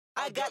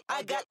got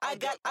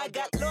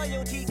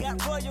loyalty,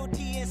 got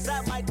royalty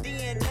inside my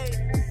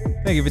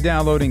DNA. Thank you for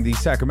downloading the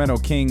Sacramento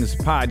Kings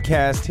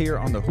podcast here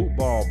on the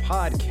Hoopball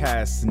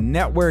Podcast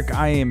Network.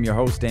 I am your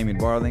host, Damian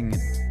Barling.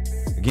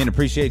 Again,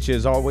 appreciate you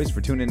as always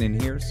for tuning in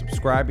here,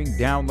 subscribing,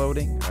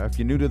 downloading. If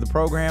you're new to the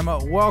program,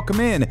 welcome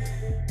in.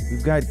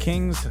 We've got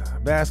Kings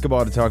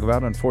basketball to talk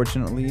about.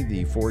 Unfortunately,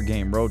 the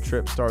 4-game road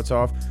trip starts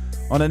off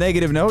on a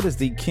negative note as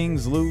the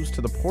Kings lose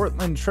to the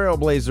Portland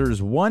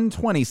Trailblazers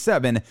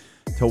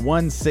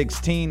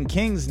 127-116.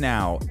 Kings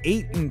now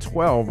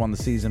 8-12 on the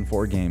season,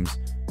 4 games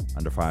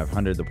under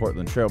 500. The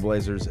Portland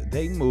Trailblazers,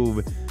 they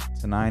move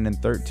to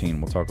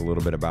 9-13. We'll talk a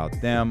little bit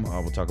about them.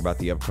 We'll talk about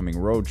the upcoming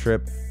road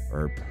trip,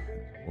 or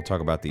we'll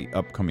talk about the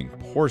upcoming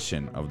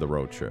portion of the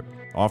road trip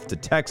off to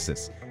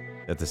Texas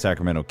that the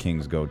Sacramento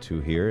Kings go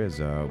to here. As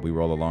we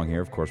roll along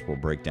here, of course, we'll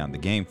break down the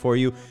game for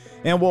you,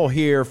 and we'll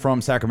hear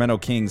from Sacramento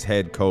Kings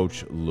head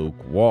coach Luke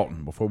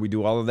Walton. Before we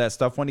do all of that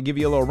stuff, I want to give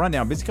you a little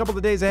rundown. Busy couple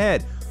of days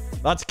ahead.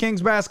 Lots of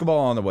Kings basketball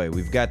on the way.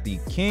 We've got the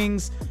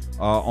Kings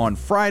on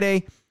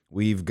Friday.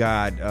 We've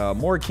got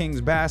more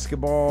Kings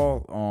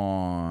basketball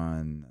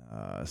on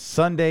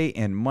Sunday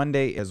and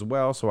Monday as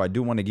well. So I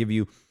do want to give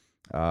you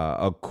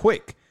a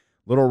quick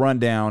little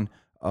rundown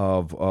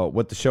of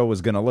what the show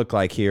is going to look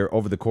like here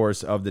over the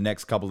course of the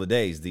next couple of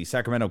days. The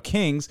Sacramento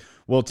Kings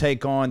will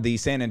take on the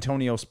San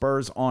Antonio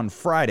Spurs on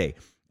Friday.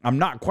 I'm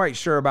not quite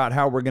sure about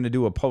how we're going to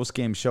do a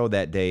post-game show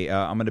that day.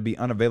 I'm going to be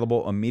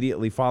unavailable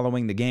immediately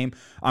following the game.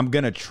 I'm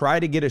going to try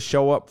to get a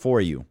show up for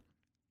you.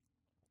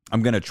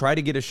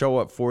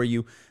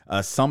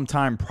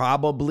 Sometime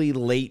probably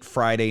late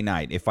Friday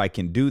night. If I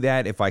can do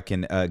that, if I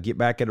can get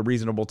back at a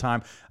reasonable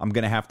time, I'm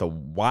going to have to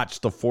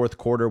watch the fourth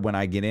quarter when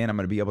I get in. I'm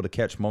going to be able to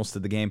catch most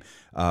of the game,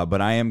 but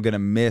I am going to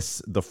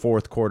miss the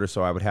fourth quarter,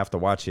 so I would have to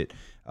watch it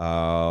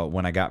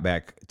when I got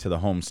back to the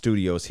home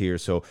studios here.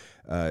 So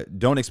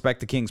don't expect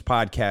the Kings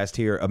podcast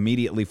here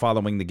immediately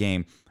following the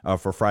game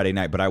for Friday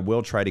night, but I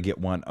will try to get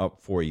one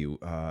up for you.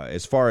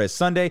 As far as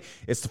Sunday,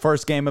 it's the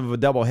first game of a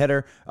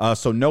doubleheader,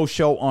 so no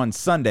show on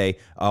Sunday.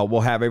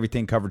 We'll have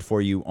everything covered for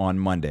you on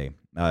Monday.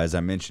 As I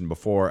mentioned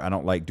before, I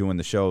don't like doing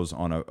the shows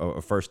on a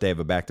first day of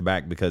a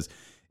back-to-back because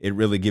it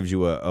really gives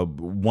you a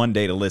one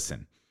day to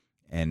listen.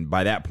 And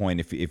by that point,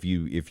 if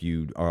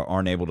you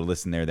aren't able to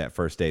listen there that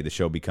first day, the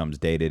show becomes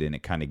dated and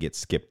it kind of gets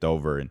skipped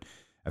over. And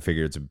I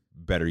figure it's a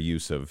better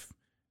use of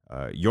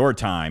your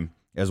time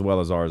as well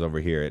as ours over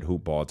here at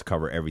Hoopball to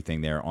cover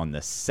everything there on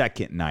the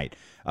second night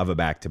of a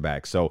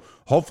back-to-back. So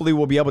hopefully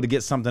we'll be able to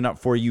get something up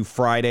for you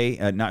Friday.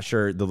 Not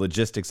sure the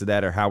logistics of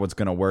that or how it's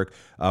going to work,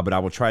 but I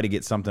will try to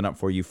get something up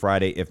for you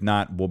Friday. If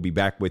not, we'll be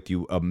back with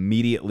you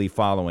immediately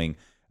following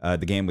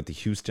the game with the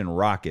Houston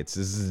Rockets.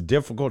 This is a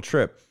difficult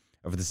trip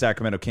for the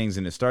Sacramento Kings,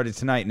 and it started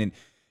tonight. And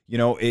you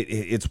know,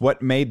 it's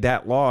what made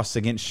that loss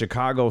against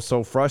Chicago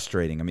so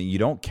frustrating. I mean, you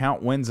don't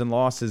count wins and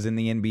losses in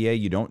the NBA.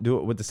 You don't do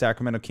it with the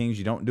Sacramento Kings.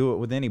 You don't do it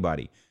with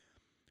anybody.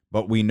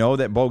 But we know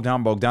that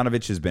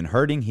Bogdanovic has been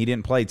hurting. He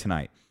didn't play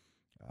tonight.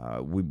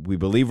 We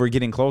believe we're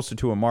getting closer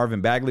to a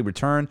Marvin Bagley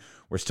return.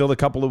 We're still a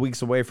couple of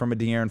weeks away from a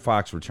De'Aaron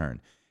Fox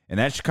return. And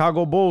that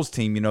Chicago Bulls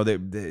team, you know,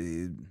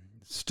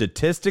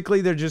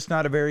 statistically, they're just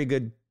not a very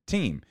good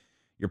team.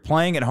 You're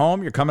playing at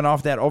home. You're coming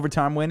off that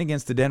overtime win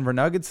against the Denver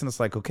Nuggets, and it's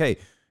like, okay,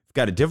 we've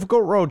got a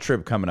difficult road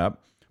trip coming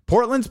up.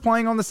 Portland's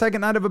playing on the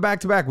second night of a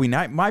back-to-back. We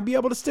might be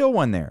able to steal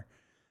one there.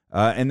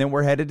 And then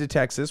we're headed to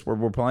Texas where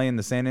we're playing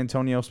the San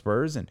Antonio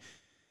Spurs. And,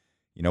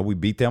 you know, we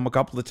beat them a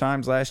couple of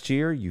times last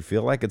year. You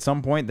feel like at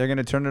some point they're going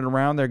to turn it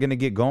around. They're going to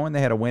get going.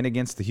 They had a win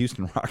against the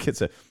Houston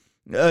Rockets,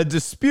 a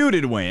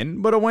disputed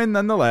win, but a win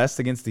nonetheless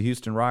against the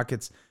Houston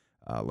Rockets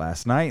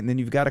last night. And then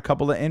you've got a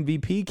couple of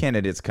MVP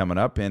candidates coming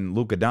up in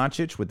Luka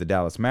Doncic with the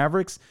Dallas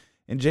Mavericks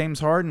and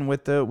James Harden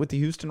with the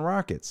Houston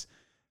Rockets.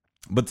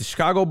 But the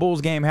Chicago Bulls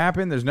game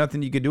happened. There's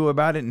nothing you could do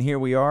about it, and here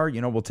we are.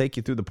 You know, we'll take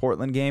you through the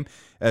Portland game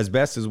as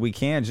best as we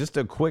can. Just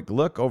a quick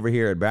look over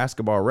here at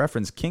Basketball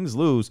Reference. Kings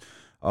lose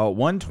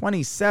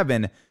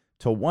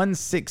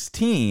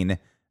 127-116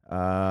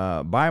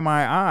 by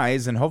my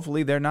eyes, and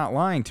hopefully they're not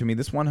lying to me.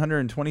 This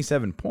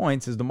 127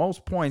 points is the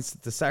most points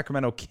that the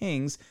Sacramento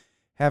Kings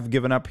have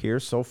given up here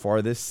so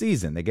far this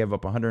season. They gave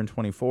up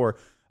 124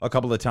 a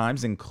couple of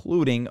times,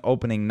 including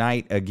opening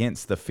night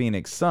against the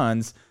Phoenix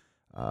Suns.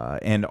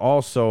 And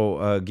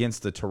also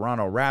against the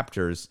Toronto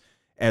Raptors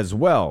as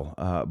well.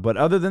 But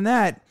other than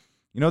that,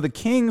 you know, the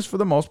Kings, for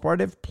the most part,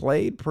 have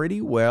played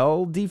pretty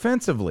well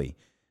defensively.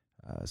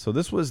 So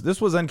this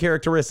was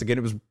uncharacteristic, and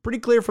it was pretty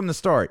clear from the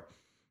start.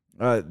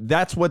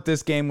 That's what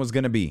this game was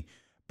going to be.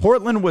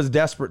 Portland was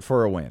desperate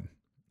for a win.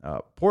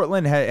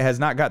 Portland has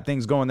not got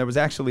things going. There was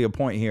actually a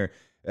point here,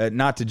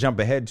 not to jump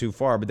ahead too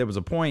far, but there was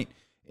a point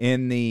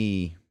in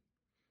the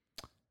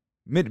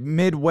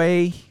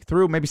midway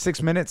through, maybe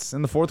 6 minutes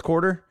in the fourth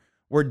quarter,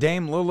 where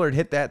Dame Lillard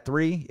hit that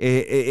three.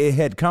 It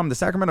had come. The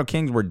Sacramento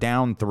Kings were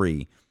down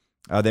 3.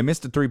 They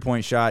missed a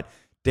three-point shot.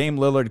 Dame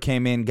Lillard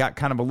came in, got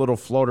kind of a little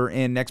floater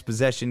in. Next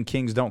possession,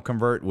 Kings don't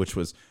convert, which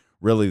was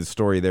really the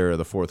story there of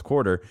the fourth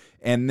quarter.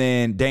 And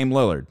then Dame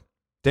Lillard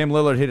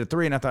hit a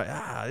 3, and I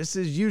thought, this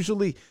is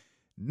usually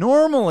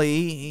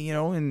Normally,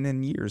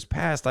 in years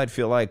past, I'd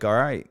feel like, all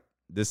right,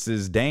 this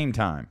is Dame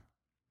time.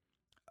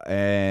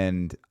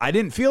 And I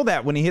didn't feel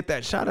that when he hit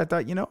that shot. I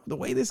thought, the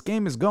way this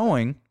game is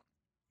going,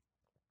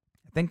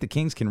 I think the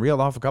Kings can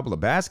reel off a couple of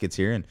baskets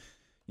here. And,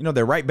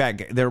 they're right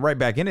back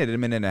in it a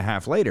minute and a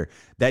half later.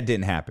 That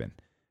didn't happen.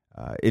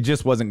 It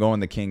just wasn't going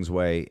the Kings'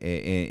 way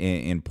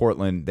in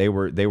Portland. They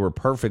were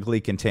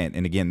perfectly content.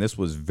 And again, this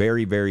was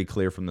very, very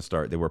clear from the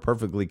start. They were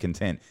perfectly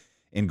content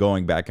in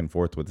going back and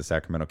forth with the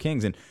Sacramento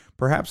Kings. And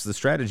perhaps the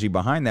strategy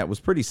behind that was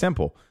pretty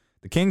simple.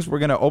 The Kings were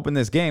going to open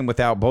this game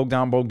without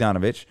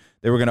Bogdanovic.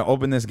 They were going to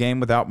open this game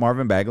without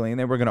Marvin Bagley, and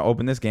they were going to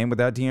open this game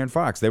without De'Aaron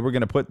Fox. They were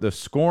going to put the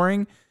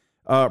scoring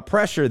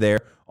pressure there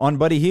on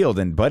Buddy Hield,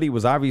 and Buddy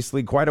was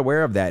obviously quite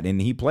aware of that,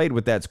 and he played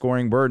with that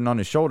scoring burden on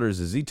his shoulders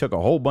as he took a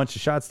whole bunch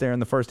of shots there in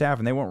the first half,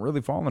 and they weren't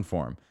really falling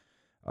for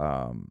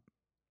him.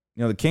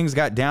 The Kings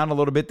got down a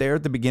little bit there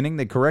at the beginning.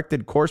 They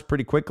corrected course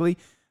pretty quickly,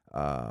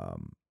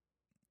 and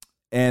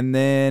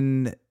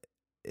then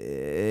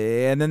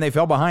they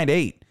fell behind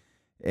 8.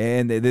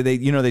 And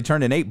they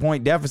turned an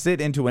 8-point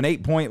deficit into an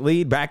 8-point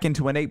lead, back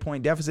into an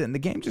 8-point deficit, and the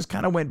game just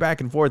kind of went back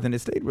and forth, and it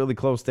stayed really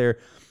close there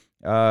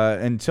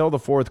until the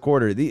fourth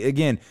quarter.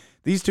 Again,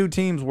 these two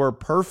teams were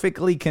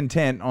perfectly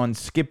content on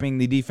skipping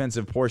the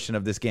defensive portion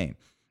of this game,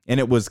 and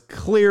it was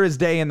clear as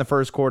day in the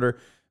first quarter.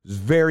 It was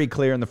very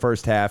clear in the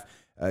first half.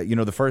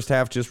 The first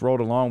half just rolled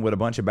along with a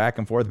bunch of back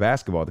and forth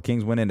basketball. The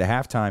Kings went into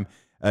halftime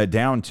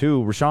down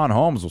 2. Richaun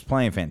Holmes was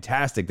playing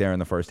fantastic there in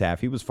the first half.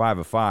 He was 5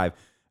 of 5.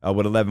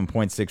 With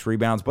 11.6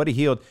 rebounds. Buddy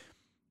Hield,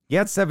 he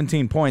had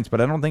 17 points, but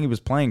I don't think he was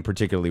playing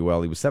particularly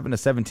well. He was 7 of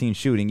 17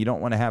 shooting. You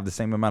don't want to have the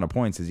same amount of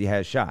points as he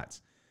has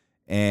shots.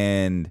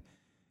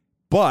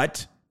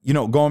 But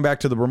going back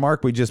to the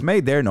remark we just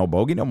made there, no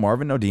Bogi, no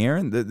Marvin, no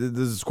De'Aaron,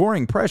 the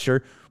scoring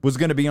pressure was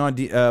going to be on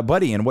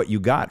Buddy, and what you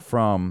got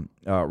from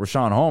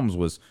Richaun Holmes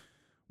was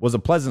a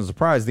pleasant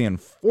surprise. The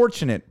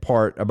unfortunate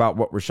part about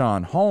what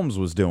Richaun Holmes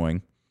was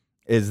doing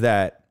is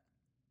that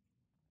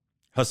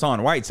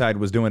Hassan Whiteside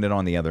was doing it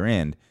on the other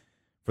end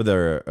for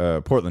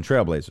the Portland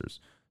Trailblazers.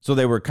 So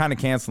they were kind of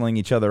canceling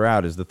each other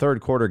out as the third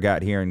quarter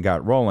got here and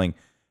got rolling.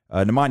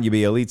 Nemanja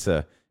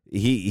Bjelica,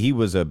 he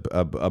was a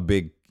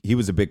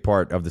big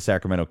part of the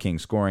Sacramento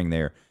Kings scoring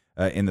there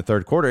in the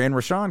third quarter. And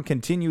Richaun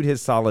continued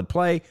his solid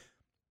play,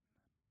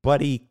 but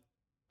he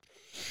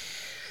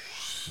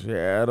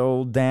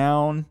settled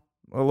down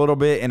a little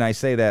bit. And I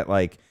say that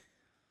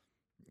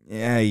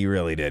he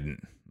really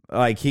didn't.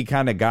 He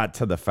kind of got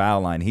to the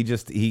foul line.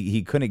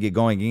 He couldn't get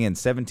going again.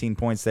 17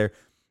 points there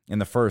in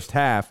the first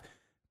half,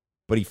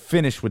 but he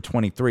finished with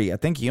 23. I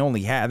think he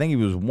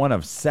was 1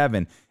 of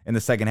 7 in the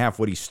second half.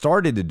 What he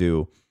started to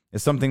do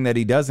is something that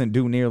he doesn't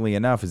do nearly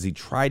enough, is he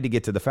tried to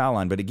get to the foul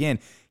line. But again,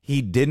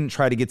 he didn't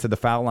try to get to the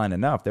foul line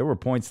enough. There were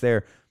points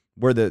there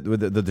where the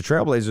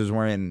Trailblazers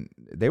were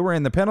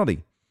in the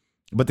penalty,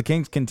 but the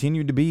Kings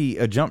continued to be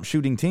a jump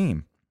shooting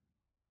team.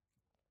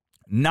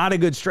 Not a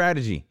good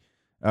strategy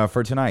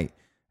for tonight.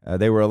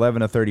 They were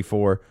 11 of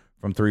 34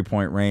 from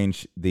three-point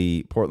range.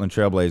 The Portland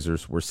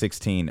Trailblazers were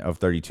 16 of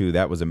 32.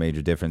 That was a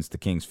major difference. The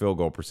Kings' field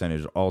goal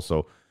percentage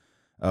also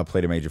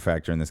played a major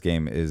factor in this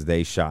game, as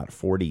they shot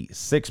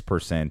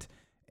 46%,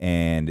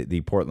 and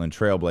the Portland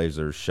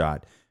Trailblazers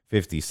shot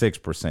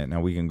 56%.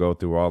 Now, we can go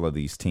through all of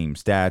these team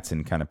stats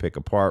and kind of pick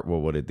apart,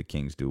 well, what did the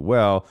Kings do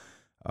well?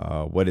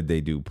 What did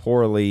they do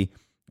poorly?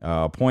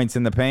 Points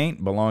in the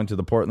paint belong to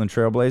the Portland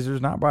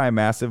Trailblazers, not by a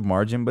massive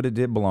margin, but it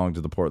did belong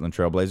to the Portland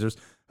Trailblazers.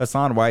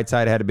 Hassan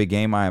Whiteside had a big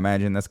game. I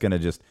imagine that's going to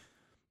just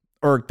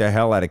irk the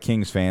hell out of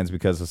Kings fans,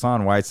 because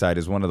Hassan Whiteside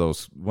is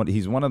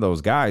he's one of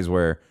those guys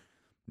where,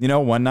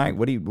 one night,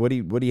 what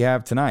do you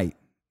have tonight?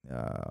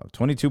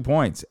 22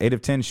 points, 8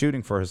 of 10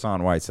 shooting for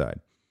Hassan Whiteside.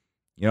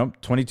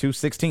 22,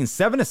 16,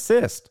 7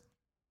 assists.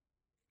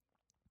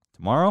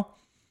 Tomorrow,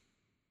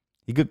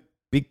 he could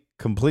be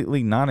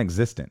completely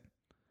non-existent.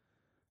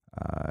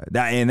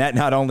 That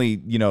not only,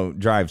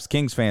 drives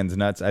Kings fans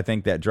nuts, I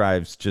think that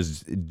drives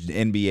just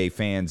NBA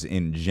fans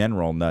in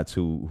general nuts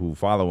who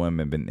follow him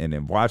and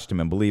have watched him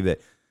and believe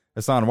that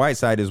Hassan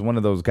Whiteside is one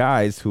of those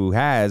guys who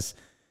has,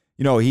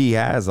 he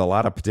has a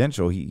lot of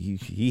potential.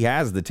 He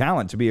has the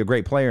talent to be a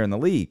great player in the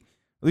league.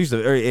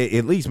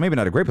 At least maybe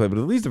not a great player, but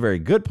at least a very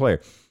good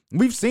player.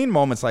 We've seen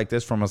moments like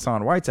this from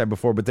Hassan Whiteside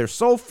before, but they're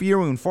so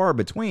few and far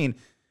between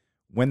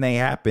when they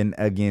happen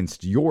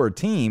against your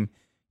team.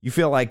 You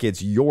feel like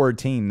it's your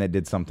team that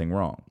did something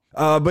wrong.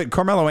 But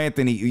Carmelo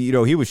Anthony,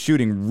 he was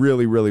shooting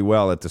really, really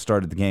well at the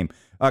start of the game.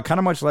 Kind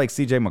of much like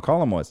C.J.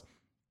 McCollum was.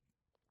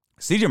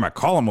 C.J.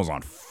 McCollum was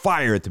on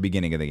fire at the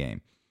beginning of the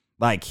game.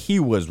 He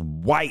was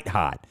white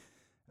hot.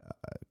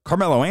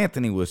 Carmelo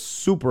Anthony was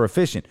super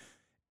efficient.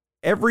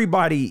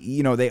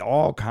 Everybody, they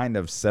all kind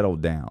of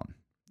settled down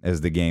as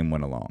the game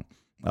went along.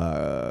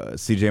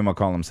 C.J.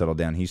 McCollum settled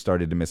down. He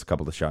started to miss a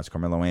couple of shots.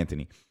 Carmelo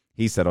Anthony,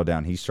 he settled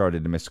down. He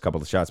started to miss a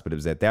couple of shots, but it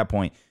was at that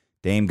point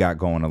Dame got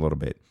going a little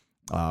bit.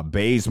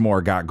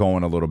 Bazemore got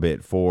going a little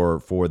bit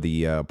for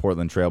the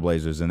Portland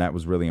Trailblazers, and that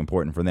was really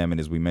important for them. And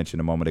as we mentioned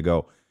a moment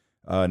ago,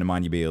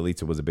 Nemanja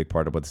Bjelica was a big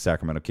part of what the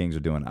Sacramento Kings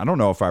are doing. I don't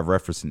know if I've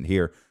referenced it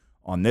here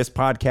on this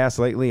podcast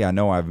lately. I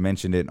know I've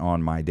mentioned it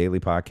on my daily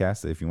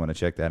podcast. If you want to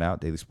check that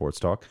out, Daily Sports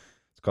Talk.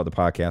 It's called The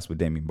Podcast with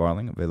Damian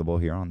Barling, available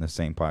here on the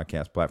same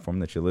podcast platform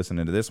that you're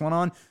listening to this one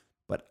on.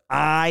 But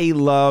I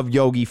love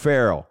Yogi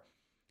Ferrell.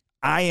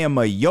 I am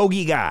a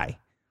Yogi guy.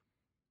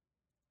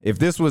 If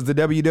this was the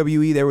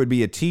WWE, there would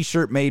be a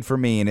t-shirt made for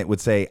me, and it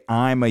would say,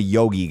 I'm a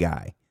Yogi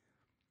guy.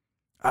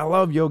 I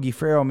love Yogi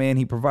Ferrell, man.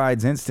 He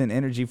provides instant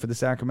energy for the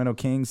Sacramento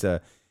Kings.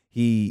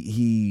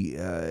 He's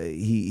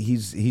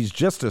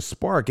just a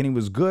spark, and he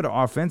was good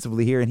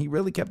offensively here, and he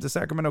really kept the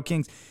Sacramento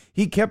Kings.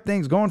 He kept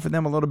things going for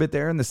them a little bit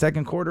there in the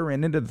second quarter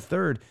and into the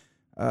third,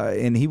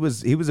 and he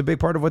was a big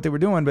part of what they were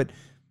doing. But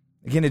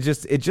again, it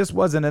just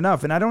wasn't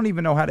enough, and I don't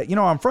even know how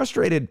to. I'm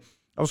frustrated.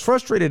 I was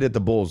frustrated at the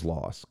Bulls'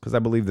 loss because I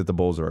believe that the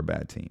Bulls are a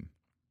bad team.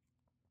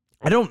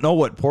 I don't know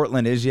what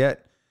Portland is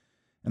yet,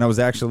 and I was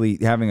actually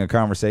having a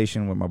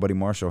conversation with my buddy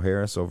Marshall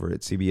Harris over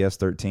at CBS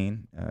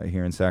 13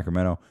 here in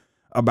Sacramento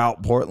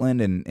about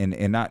Portland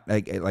and not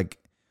like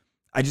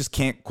I just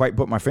can't quite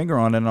put my finger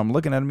on it. And I'm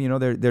looking at them,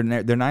 they're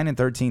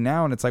 9-13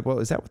 now, and it's like, well,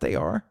 is that what they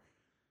are?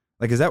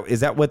 Like, is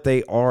that what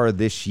they are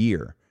this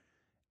year?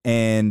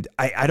 And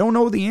I don't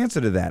know the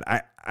answer to that.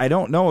 I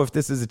don't know if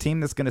this is a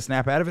team that's going to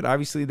snap out of it.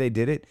 Obviously, they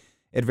did it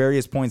at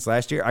various points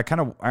last year.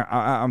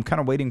 I'm kind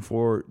of waiting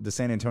for the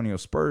San Antonio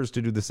Spurs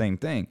to do the same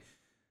thing.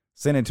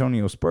 San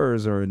Antonio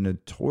Spurs are a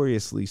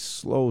notoriously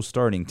slow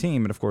starting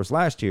team, and of course,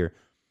 last year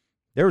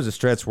there was a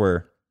stretch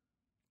where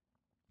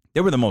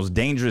they were the most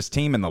dangerous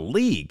team in the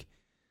league.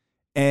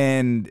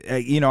 And,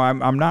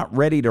 I'm not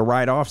ready to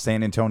write off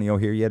San Antonio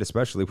here yet,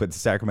 especially with the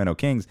Sacramento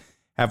Kings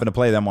having to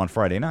play them on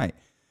Friday night.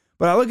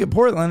 But I look at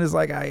Portland as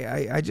like,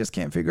 I just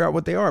can't figure out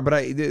what they are.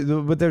 But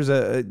there's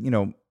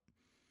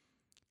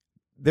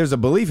there's a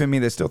belief in me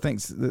that still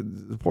thinks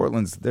the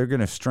Portland's, they're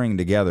going to string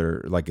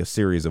together like a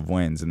series of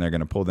wins, and they're going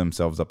to pull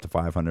themselves up to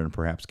 500 and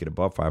perhaps get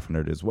above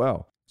 500 as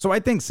well. So I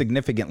think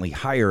significantly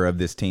higher of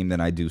this team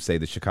than I do, say,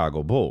 the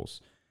Chicago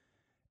Bulls.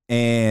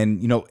 And,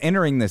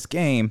 entering this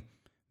game,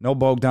 no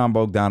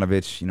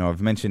Bogdanovich.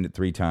 I've mentioned it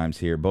 3 times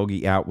here.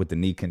 Bogi out with the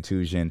knee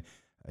contusion.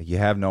 You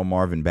have no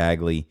Marvin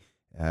Bagley.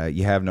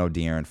 You have no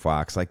De'Aaron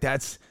Fox. Like,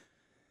 that's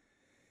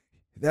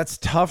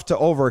tough to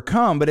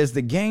overcome. But as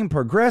the game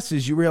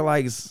progresses, you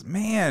realize,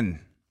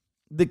 man,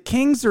 the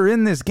Kings are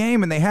in this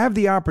game, and they have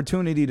the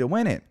opportunity to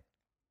win it.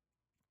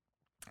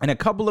 And a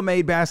couple of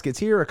made baskets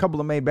here, a couple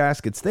of made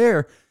baskets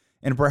there,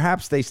 and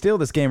perhaps they steal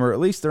this game, or at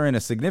least they're in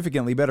a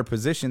significantly better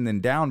position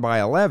than down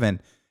by 11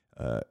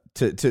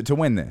 to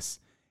win this.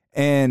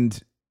 And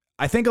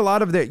I think a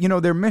lot of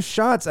their missed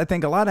shots, I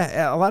think a lot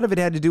of it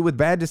had to do with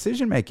bad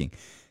decision making.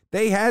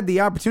 They had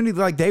the opportunity,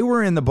 like they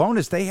were in the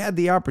bonus, they had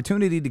the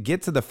opportunity to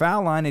get to the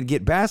foul line and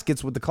get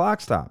baskets with the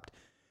clock stopped.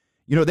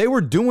 They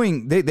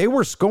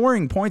were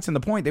scoring points in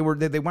the point. They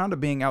wound up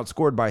being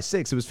outscored by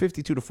 6. It was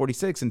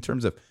 52-46 in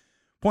terms of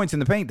points in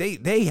the paint.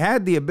 They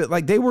had the ability,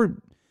 like they were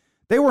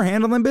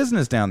handling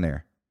business down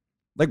there.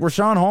 Like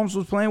Richaun Holmes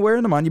was playing well,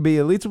 and Nemanja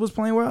Bjelica was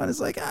playing well. And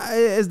it's like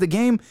as the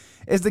game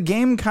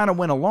kind of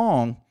went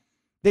along,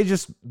 they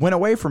just went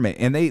away from it,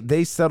 and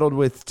they settled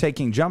with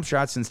taking jump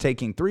shots and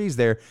taking threes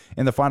there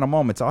in the final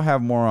moments. I'll have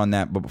more on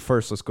that, but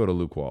first, let's go to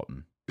Luke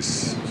Walton.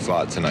 It's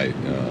fought tonight,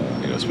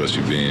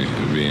 especially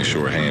being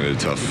shorthanded,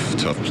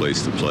 tough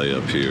place to play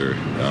up here.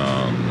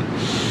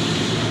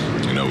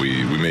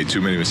 We made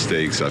too many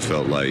mistakes, I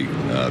felt like,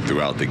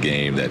 throughout the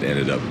game that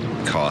ended up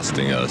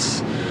costing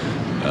us.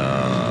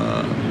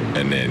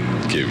 And then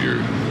tip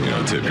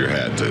your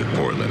hat to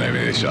Portland. I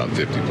mean, they shot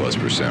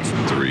 50+%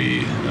 from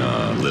 3.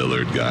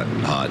 Lillard got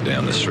hot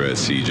down the stretch.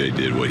 CJ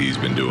did what he's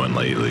been doing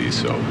lately.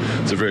 So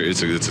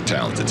it's a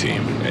talented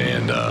team,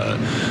 and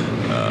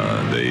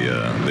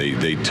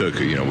they took.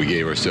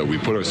 We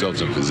put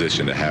ourselves in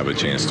position to have a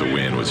chance to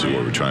win, which is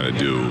what we're trying to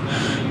do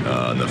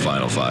in the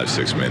final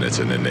 5-6 minutes,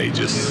 and then they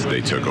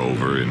took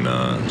over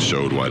and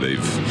showed why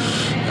they've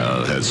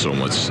had so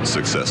much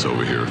success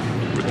over here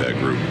with that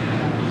group.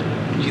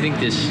 Do you think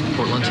this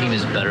Portland team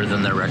is better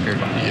than their record?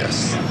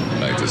 Yes.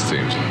 I think this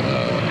team's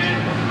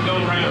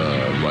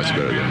much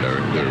better than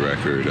their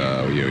record.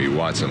 You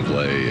watch them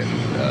play,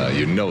 and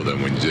you know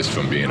them just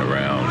from being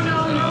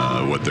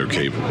around what they're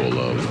capable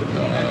of.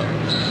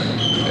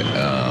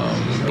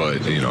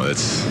 But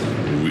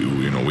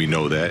we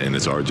know that, and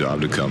it's our job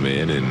to come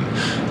in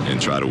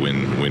and try to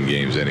win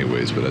games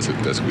anyways. But that's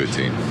a good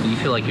team. Do you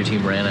feel like your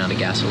team ran out of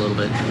gas a little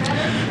bit?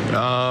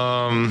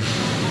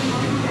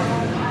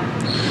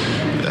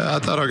 I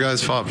thought our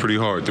guys fought pretty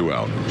hard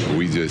throughout.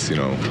 We just,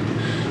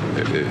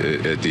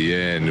 at the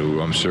end,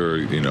 I'm sure,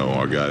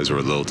 our guys were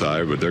a little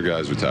tired, but their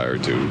guys were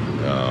tired too.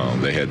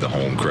 They had the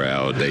home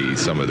crowd.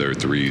 Some of their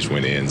threes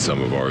went in,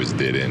 some of ours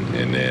didn't,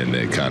 and then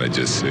it kind of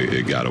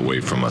it got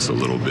away from us a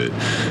little bit.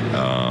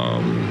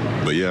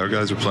 But yeah, our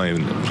guys were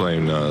playing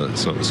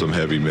some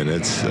heavy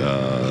minutes,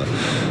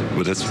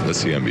 but that's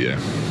the NBA.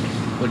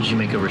 What did you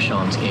make of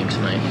Richaun's game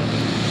tonight?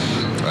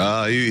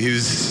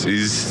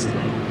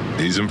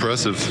 He's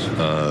impressive.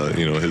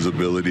 His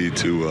ability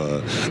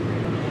to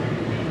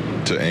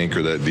to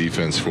anchor that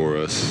defense for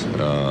us,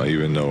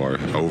 even though our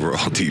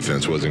overall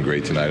defense wasn't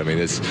great tonight. I mean,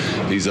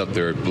 he's up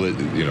there,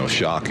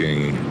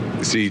 shocking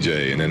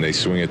CJ, and then they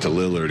swing it to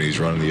Lillard, and he's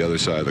running the other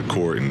side of the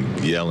court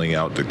and yelling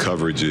out the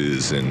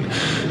coverages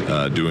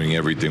and doing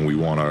everything we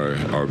want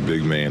our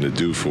big man to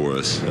do for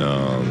us.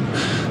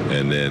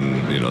 And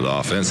then, the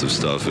offensive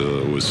stuff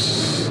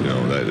was,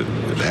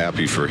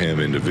 happy for him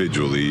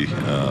individually,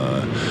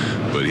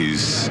 but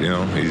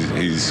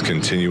he's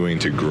continuing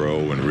to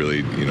grow and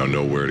really,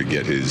 know where to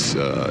get his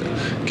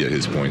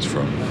points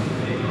from.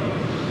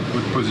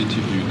 What positive do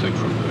you take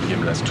from the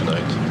game last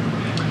tonight?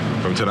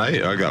 From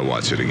tonight, I got to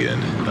watch it again.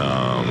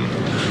 I'm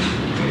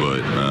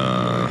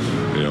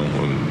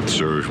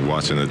sure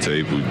watching the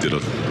tape, we did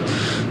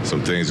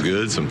some things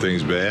good, some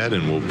things bad,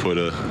 and we'll put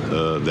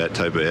that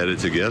type of edit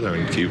together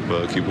and keep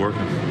working.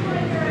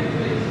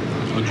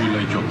 How do you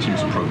like your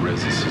team's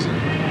progress this season?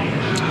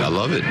 I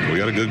love it. We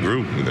got a good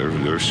group.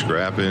 They're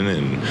scrapping,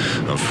 and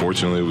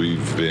unfortunately,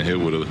 we've been hit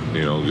with a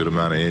good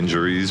amount of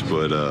injuries,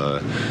 but.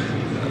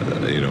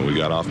 We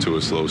got off to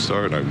a slow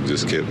start, and I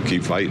just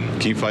keep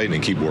fighting,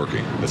 and keep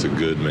working. That's a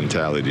good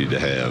mentality to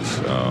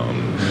have.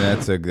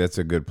 That's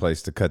a good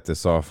place to cut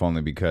this off,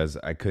 only because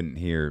I couldn't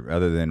hear,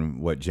 other than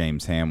what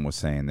James Ham was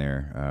saying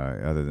there,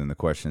 other than the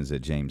questions that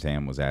James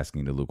Ham was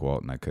asking to Luke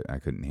Walton, I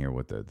couldn't hear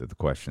what the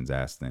questions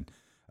asked then,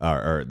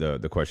 or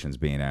the questions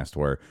being asked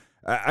were.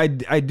 I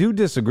do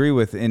disagree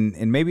with,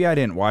 and maybe I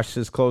didn't watch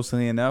this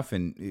closely enough,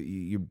 and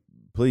you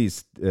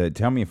please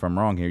tell me if I'm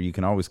wrong here. You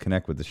can always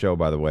connect with the show,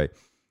 by the way,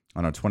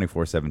 on our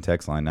 24/7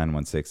 text line,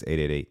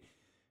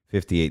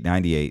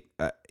 916-888-5898.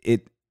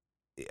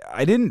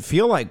 I didn't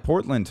feel like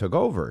Portland took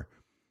over,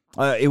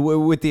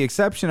 with the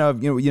exception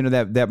of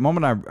that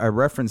moment I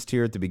referenced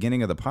here at the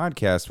beginning of the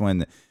podcast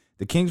when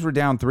the Kings were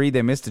down 3.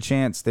 They missed a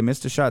chance. They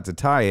missed a shot to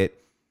tie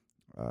it.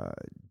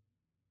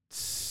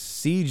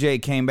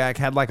 CJ came back,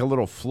 had like a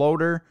little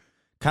floater,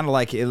 kind of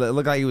like it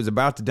looked like he was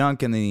about to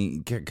dunk, and then he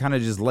kind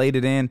of just laid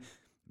it in.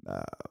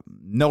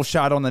 No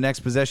shot on the next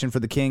possession for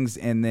the Kings,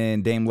 and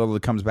then Dame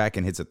Lillard comes back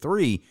and hits a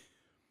 3.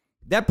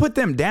 That put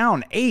them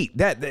down 8.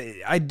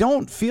 I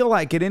don't feel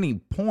like at any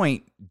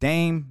point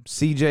Dame,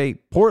 CJ,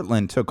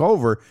 Portland took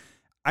over.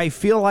 I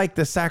feel like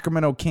the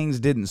Sacramento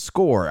Kings didn't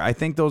score. I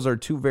think those are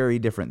two very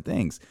different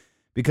things,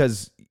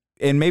 because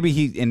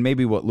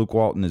maybe what Luke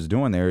Walton is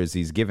doing there is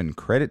he's giving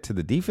credit to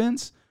the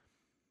defense,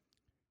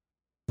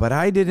 but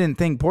I didn't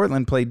think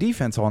Portland played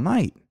defense all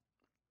night.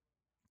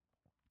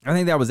 I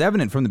think that was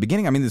evident from the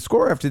beginning. I mean, the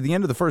score after the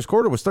end of the first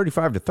quarter was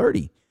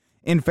 35-30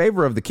 in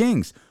favor of the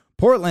Kings.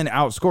 Portland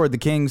outscored the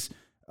Kings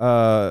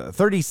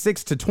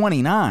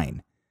 36-29.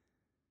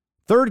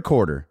 Third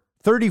quarter,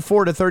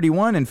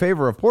 34-31 in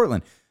favor of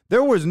Portland.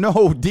 There was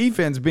no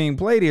defense being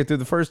played here through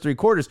the first 3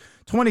 quarters.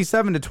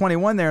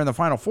 27-21 there in the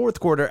final fourth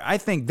quarter. I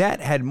think that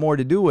had more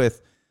to do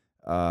with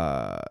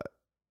the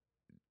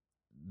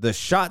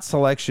shot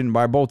selection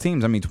by both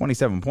teams. I mean,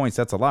 27 points,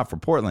 that's a lot for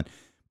Portland.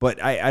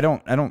 But I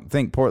don't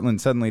think Portland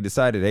suddenly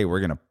decided, hey,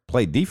 we're going to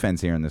play defense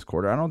here in this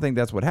quarter. I don't think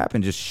that's what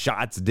happened. Just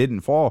shots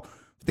didn't fall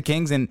for the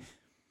Kings, and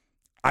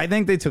I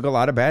think they took a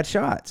lot of bad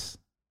shots.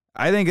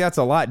 I think that's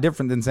a lot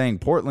different than saying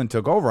Portland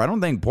took over. I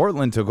don't think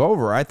Portland took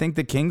over. I think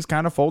the Kings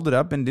kind of folded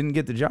up and didn't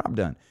get the job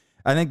done.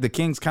 I think the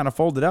Kings kind of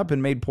folded up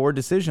and made poor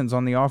decisions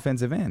on the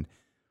offensive end.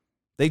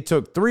 They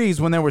took threes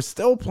when there was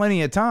still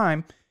plenty of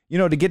time,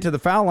 to get to the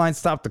foul line,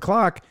 stop the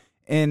clock,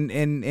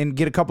 and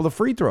get a couple of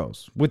free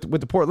throws with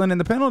the Portland and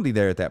the penalty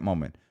there at that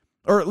moment.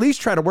 Or at least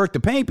try to work the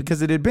paint,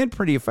 because it had been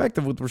pretty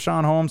effective with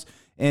Richaun Holmes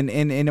and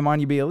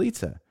Nemanja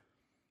Bjelica.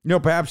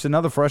 Perhaps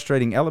another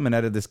frustrating element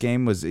out of this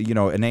game was,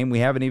 a name we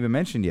haven't even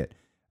mentioned yet.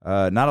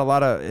 Not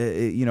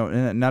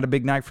a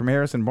big night from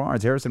Harrison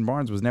Barnes. Harrison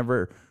Barnes was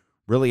never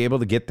really able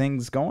to get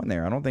things going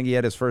there. I don't think he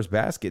had his first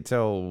basket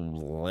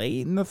till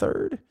late in the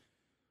third.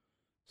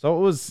 So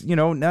it was,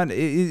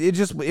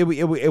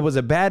 it was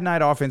a bad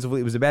night offensively.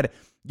 It was a bad.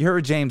 You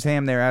heard James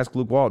Ham there ask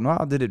Luke Walton,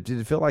 well, did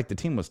it feel like the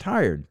team was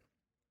tired?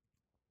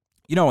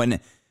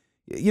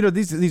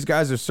 These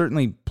guys are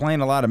certainly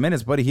playing a lot of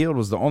minutes. Buddy Hield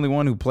was the only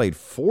one who played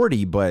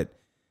 40, but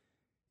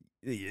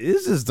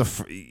this is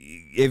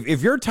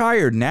if you're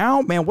tired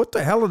now, man, what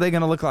the hell are they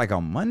going to look like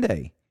on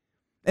Monday?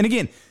 And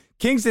again,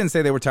 Kings didn't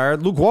say they were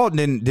tired. Luke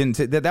Walton didn't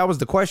say that was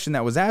the question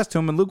that was asked to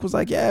him, and Luke was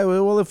like, yeah,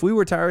 well, if we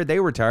were tired,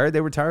 they were tired.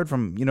 They were tired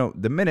from,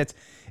 the minutes.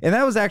 And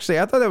that was actually,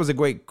 I thought that was a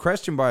great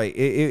question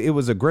it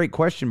was a great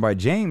question by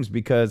James,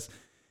 because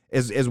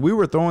as we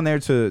were throwing there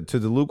to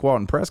the Luke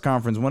Walton press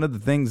conference, one of the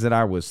things that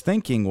I was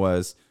thinking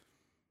was,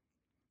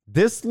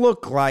 this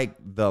looked like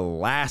the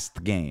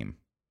last game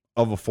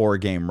of a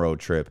 4-game road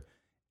trip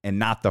and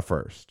not the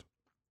first.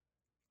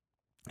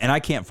 And I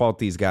can't fault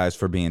these guys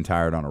for being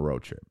tired on a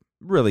road trip.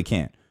 Really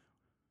can't.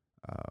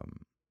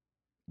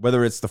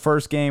 Whether it's the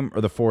first game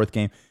or the fourth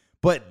game.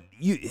 But,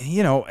 you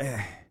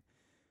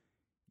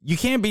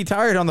can't be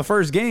tired on the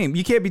first game.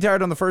 You can't be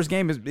tired on the first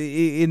game,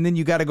 and then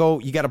you got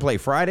to play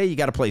Friday, you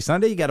got to play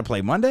Sunday, you got to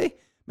play Monday.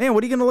 Man,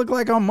 what are you going to look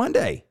like on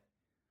Monday?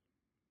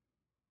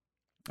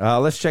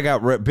 Let's check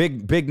out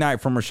big night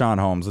from Richaun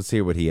Holmes. Let's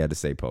hear what he had to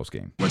say post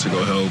game. Went to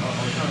go help,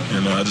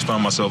 and I just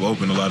found myself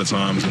open a lot of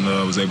times, and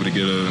I was able to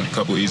get a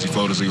couple easy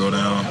floaters to go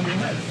down,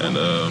 and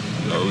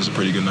it was a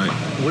pretty good night.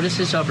 What has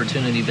this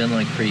opportunity been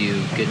like for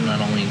you, getting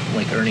not only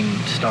like earning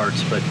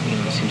starts, but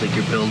it seems like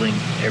you're building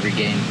every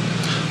game?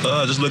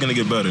 Just looking to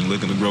get better,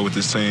 looking to grow with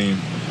this team,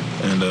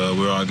 and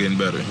we're all getting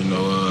better.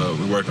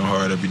 We're working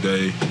hard every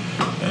day.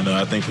 And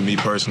I think for me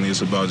personally,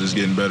 it's about just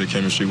getting better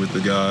chemistry with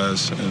the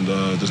guys and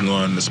just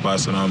knowing the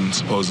spots that I'm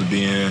supposed to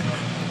be in.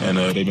 And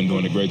they've been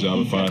doing a great job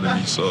of finding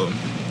me, so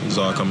it's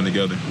all coming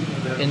together.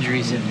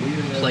 Injuries have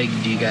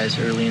plagued you guys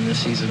early in the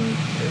season.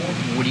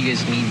 What do you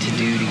guys need to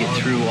do to get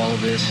through all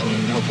of this and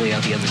hopefully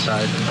out the other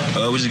side?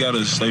 We just got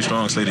to stay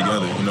strong, stay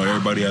together.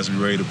 Everybody has to be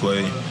ready to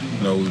play.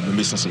 We've been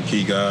missing some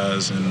key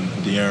guys, and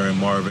De'Aaron,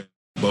 Marvin,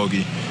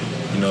 Bogi.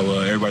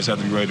 Everybody's have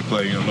to be ready to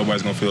play.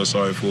 Nobody's going to feel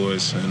sorry for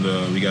us, and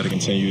we got to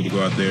continue to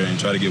go out there and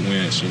try to get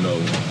wins.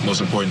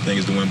 Most important thing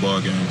is to win ball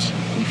games.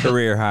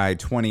 Career high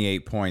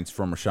 28 points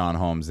from Richaun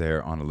Holmes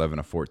there on 11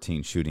 of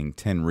 14 shooting,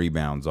 10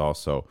 rebounds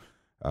also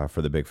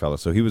for the big fella.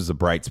 So he was the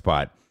bright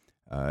spot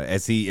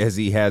as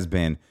he has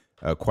been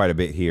quite a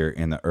bit here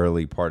in the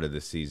early part of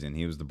the season.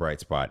 He was the bright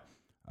spot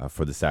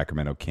for the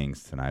Sacramento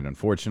Kings tonight.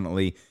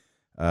 Unfortunately,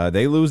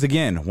 they lose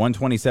again,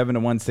 127 to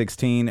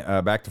 116,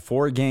 back to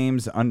 4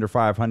 games under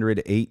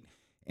 500,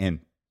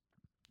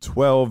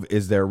 8-12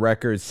 is their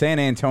record. San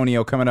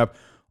Antonio coming up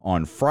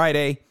on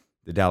Friday,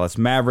 the Dallas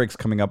Mavericks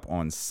coming up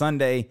on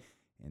Sunday,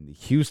 and the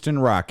Houston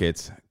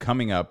Rockets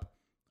coming up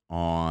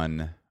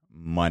on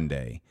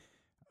Monday.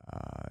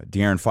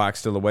 De'Aaron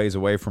Fox still a ways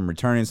away from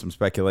returning. Some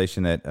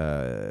speculation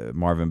that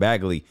Marvin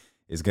Bagley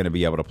is going to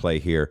be able to play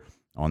here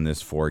on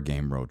this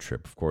 4-game road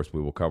trip. Of course,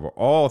 we will cover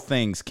all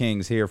things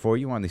Kings here for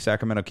you on the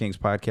Sacramento Kings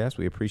podcast.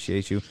 We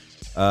appreciate you,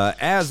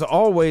 as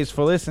always,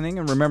 for listening.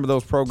 And remember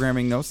those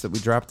programming notes that we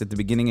dropped at the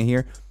beginning of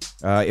here.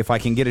 If I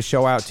can get a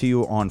show out to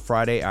you on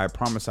Friday, I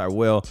promise I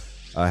will.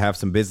 Have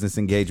some business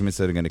engagements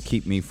that are going to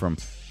keep me from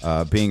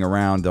being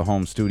around the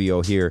home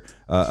studio here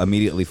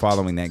immediately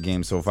following that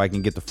game. So if I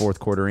can get the fourth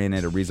quarter in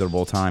at a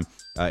reasonable time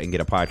and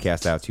get a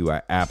podcast out to you,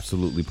 I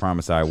absolutely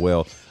promise I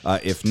will.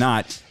 If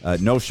not,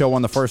 no show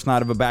on the first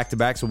night of a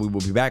back-to-back, so we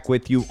will be back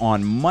with you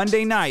on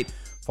Monday night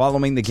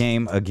following the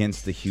game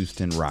against the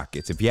Houston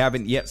Rockets. If you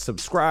haven't yet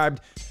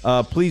subscribed,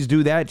 please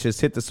do that. Just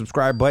hit the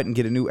subscribe button,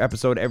 get a new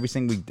episode every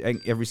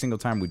single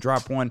time we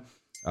drop one.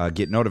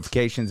 Get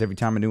notifications every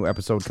time a new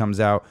episode comes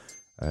out.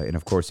 And,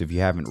 of course, if you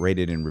haven't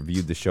rated and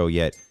reviewed the show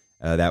yet,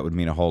 that would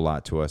mean a whole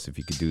lot to us if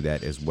you could do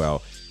that as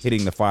well.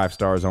 Hitting the 5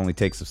 stars only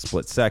takes a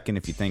split second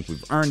if you think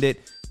we've earned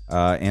it.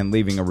 And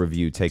leaving a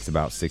review takes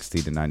about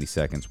 60 to 90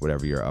 seconds,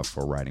 whatever you're up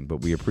for writing. But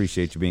we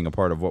appreciate you being a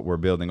part of what we're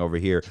building over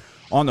here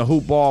on the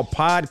Hoop Ball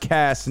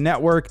Podcast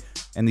Network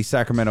and the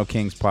Sacramento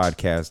Kings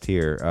podcast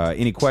here.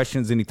 Any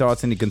questions, any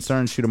thoughts, any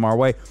concerns, shoot them our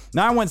way.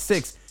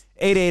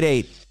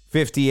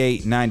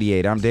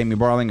 916-888-5898. I'm Damian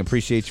Barling.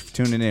 Appreciate you for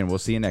tuning in. We'll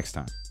see you next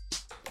time.